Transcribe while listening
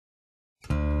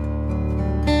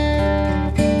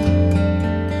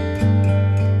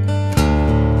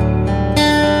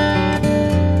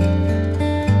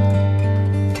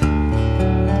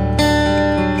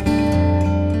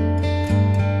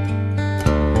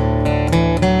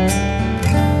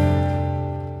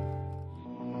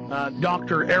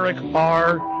Dr. Eric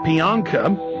R.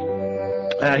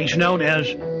 Pianka. He's known as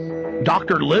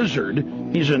Dr. Lizard.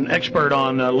 He's an expert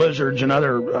on lizards and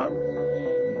other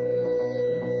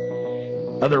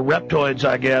reptoids,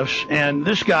 I guess. And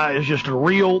this guy is just a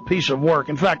real piece of work.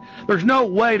 In fact, there's no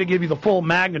way to give you the full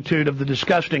magnitude of the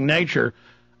disgusting nature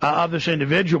of this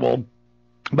individual.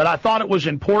 But I thought it was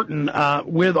important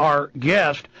with our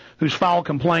guest, who's filed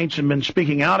complaints and been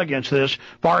speaking out against this,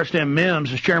 Forrest M.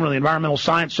 Mims, is chairman of the Environmental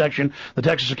Science Section, the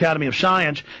Texas Academy of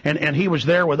Science, and he was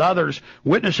there with others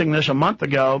witnessing this a month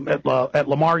ago at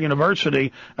Lamar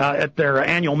University at their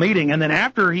annual meeting. And then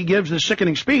after he gives this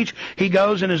sickening speech, he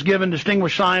goes and is given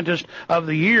Distinguished Scientist of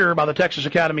the Year by the Texas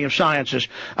Academy of Sciences.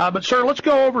 But, sir, let's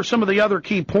go over some of the other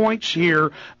key points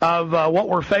here of what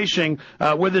we're facing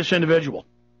with this individual.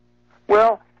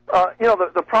 Well,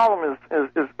 the problem is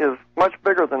much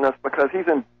bigger than this, because he's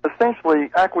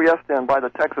essentially acquiesced in by the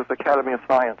Texas Academy of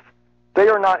Science. They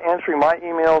are not answering my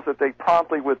emails that they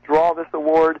promptly withdraw this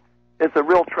award. It's a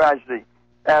real tragedy.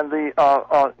 And the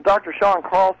Dr. Sean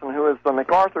Carlson, who is the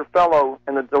MacArthur Fellow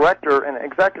and the director and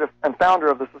executive and founder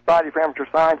of the Society for Amateur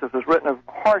Scientists, has written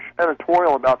a harsh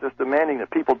editorial about this, demanding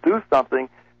that people do something.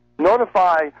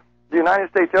 Notify the United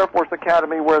States Air Force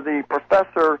Academy, where the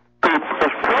professor,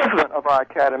 the president of our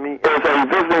academy, is a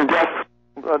visiting guest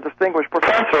distinguished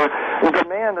professor, and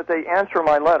demand that they answer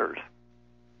my letters.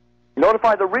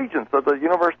 Notify the regents of the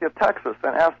University of Texas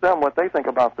and ask them what they think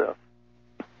about this.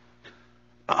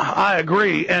 I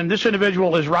agree, and this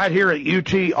individual is right here at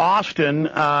UT Austin,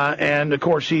 and of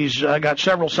course he's got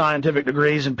several scientific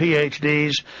degrees and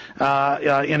PhDs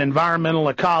in environmental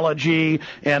ecology,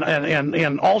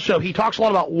 and also he talks a lot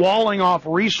about walling off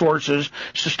resources,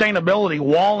 sustainability,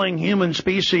 walling human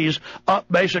species up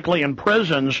basically in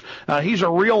prisons. He's a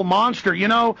real monster. You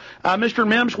know, Mr.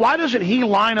 Mims, why doesn't he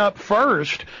line up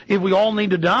first if we all need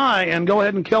to die and go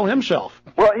ahead and kill himself?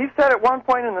 Well, he said at one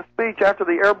point in the speech after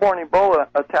the airborne Ebola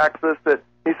attacks that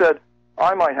he said,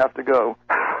 I might have to go.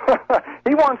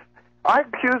 I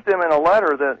accused him in a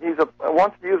letter that he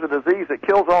wants to use a disease that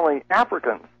kills only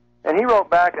Africans. And he wrote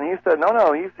back and he said,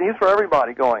 no, he's for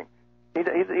everybody going. He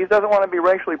doesn't want to be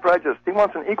racially prejudiced. He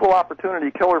wants an equal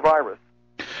opportunity killer virus.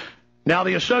 Now,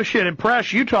 the Associated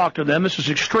Press, you talked to them. This is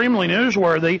extremely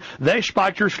newsworthy. They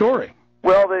spiked your story.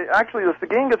 Well, actually, the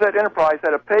Seguin Gazette Enterprise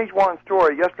had a page-one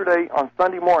story yesterday on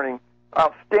Sunday morning,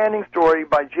 outstanding story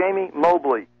by Jamie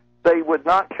Mobley. They would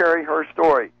not carry her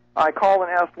story. I called and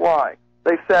asked why.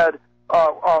 They said,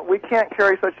 we can't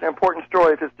carry such an important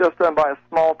story if it's just done by a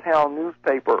small-town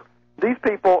newspaper. These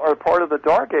people are part of the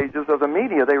dark ages of the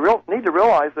media. They need to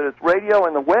realize that it's radio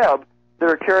and the web that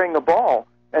are carrying the ball,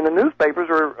 and the newspapers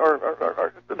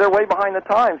they're way behind the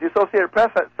times. The Associated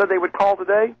Press said they would call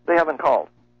today. They haven't called.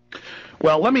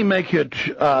 Well, let me make it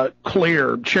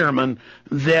clear, Chairman,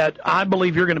 that I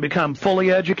believe you're going to become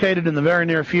fully educated in the very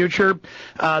near future.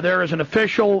 There is an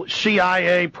official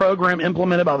CIA program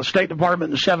implemented by the State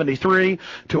Department in '73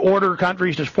 to order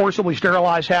countries to forcibly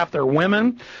sterilize half their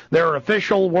women. There are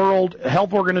official World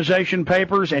Health Organization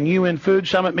papers and UN Food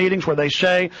Summit meetings where they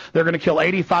say they're going to kill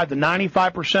 85 to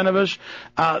 95% of us.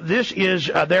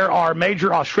 There are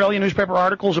major Australian newspaper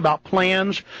articles about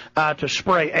plans to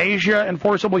spray Asia and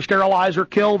forcibly sterilize or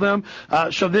kill them.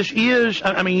 So this is,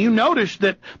 I mean, you notice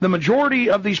that the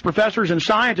majority of these professors and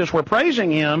scientists were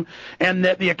praising him, and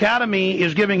that the Academy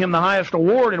is giving him the highest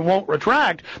award and won't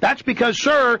retract. That's because,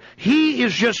 sir, he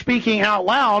is just speaking out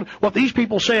loud what these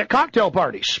people say at cocktail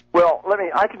parties. Well,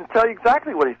 I can tell you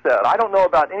exactly what he said. I don't know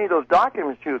about any of those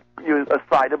documents you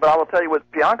cited, but I will tell you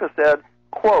what Pianka said,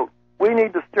 quote, we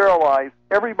need to sterilize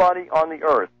everybody on the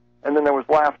earth. And then there was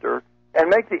laughter. And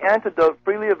make the antidote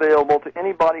freely available to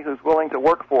anybody who's willing to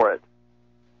work for it.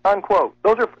 Unquote.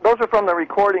 Those are from the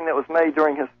recording that was made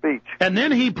during his speech. And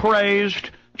then he praised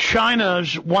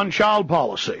China's one-child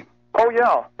policy. Oh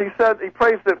yeah, he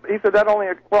praised it. He said that only.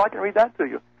 Well, I can read that to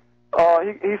you.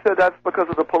 He said that's because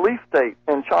of the police state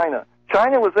in China.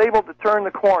 China was able to turn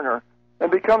the corner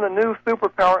and become the new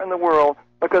superpower in the world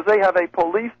because they have a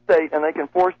police state and they can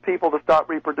force people to stop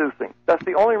reproducing. That's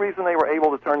the only reason they were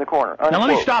able to turn the corner. Unquote. Now,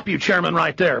 let me stop you, Chairman,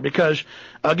 right there, because,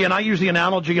 again, I use the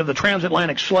analogy of the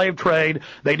transatlantic slave trade.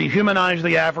 They dehumanized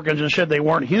the Africans and said they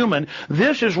weren't human.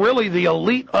 This is really the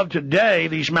elite of today,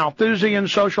 these Malthusian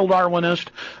social Darwinists.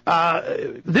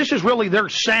 This is really their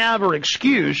salve or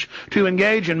excuse to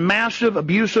engage in massive,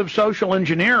 abusive social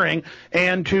engineering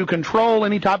and to control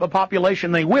any type of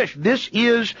population they wish. This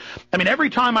is, I mean, every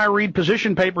time I read position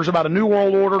position papers about a new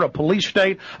world order, a police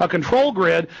state, a control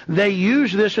grid. They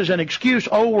use this as an excuse.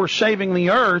 Oh, we're saving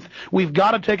the earth. We've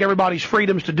got to take everybody's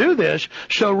freedoms to do this.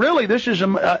 So really, this is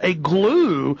a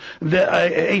glue,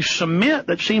 a cement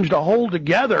that seems to hold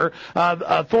together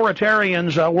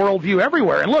authoritarians' worldview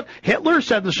everywhere. And look, Hitler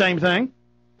said the same thing.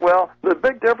 Well, the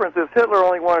big difference is Hitler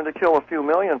only wanted to kill a few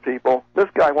million people. This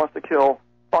guy wants to kill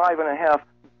 5.5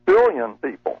 billion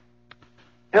people.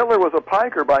 Hitler was a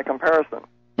piker by comparison.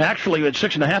 Actually, at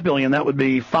 6.5 billion, that would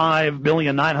be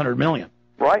 5,900,000,000.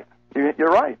 Right.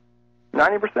 You're right.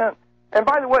 90%. And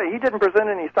by the way, he didn't present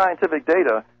any scientific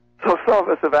data, so some of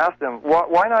us have asked him,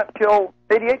 why not kill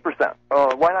 88%?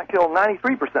 Why not kill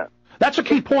 93%? That's a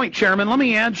key point, Chairman. Let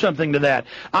me add something to that.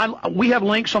 We have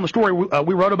links on the story.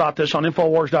 We wrote about this on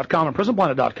Infowars.com and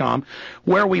PrisonPlanet.com,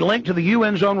 where we link to the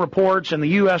UN's own reports and the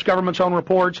U.S. government's own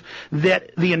reports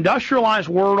that the industrialized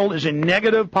world is in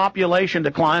negative population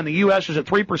decline. The U.S. is at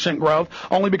 3% growth,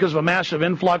 only because of a massive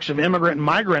influx of immigrant and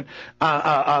migrant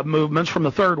movements from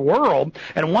the third world.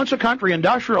 And once a country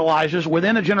industrializes,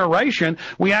 within a generation,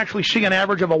 we actually see an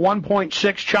average of a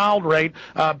 1.6 child rate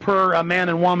per man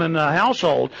and woman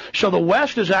household. So the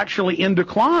West is actually in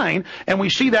decline, and we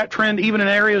see that trend even in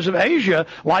areas of Asia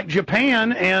like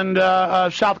Japan and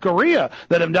South Korea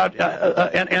that have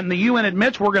and the UN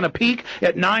admits we're going to peak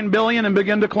at 9 billion and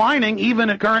begin declining even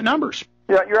at current numbers.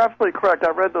 Yeah, you're absolutely correct.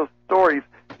 I've read those stories.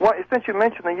 Since you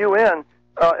mentioned the UN,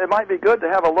 it might be good to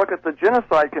have a look at the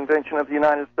Genocide Convention of the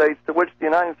United States, to which the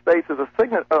United States is of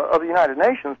the United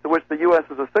Nations, to which the U.S.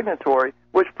 is a signatory,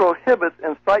 which prohibits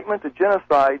incitement to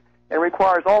genocide and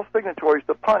requires all signatories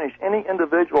to punish any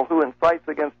individual who incites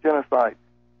against genocide.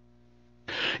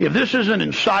 If this isn't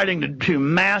inciting to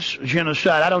mass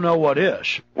genocide, I don't know what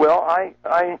is. Well,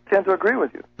 I tend to agree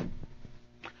with you.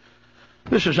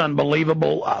 This is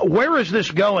unbelievable. Where is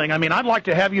this going? I mean, I'd like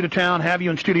to have you to town, have you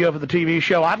in studio for the TV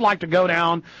show. I'd like to go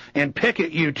down and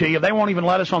picket UT. If they won't even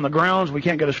let us on the grounds, we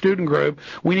can't get a student group.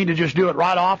 We need to just do it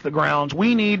right off the grounds.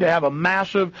 We need to have a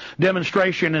massive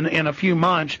demonstration in a few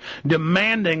months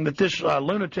demanding that this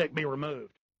lunatic be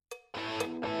removed.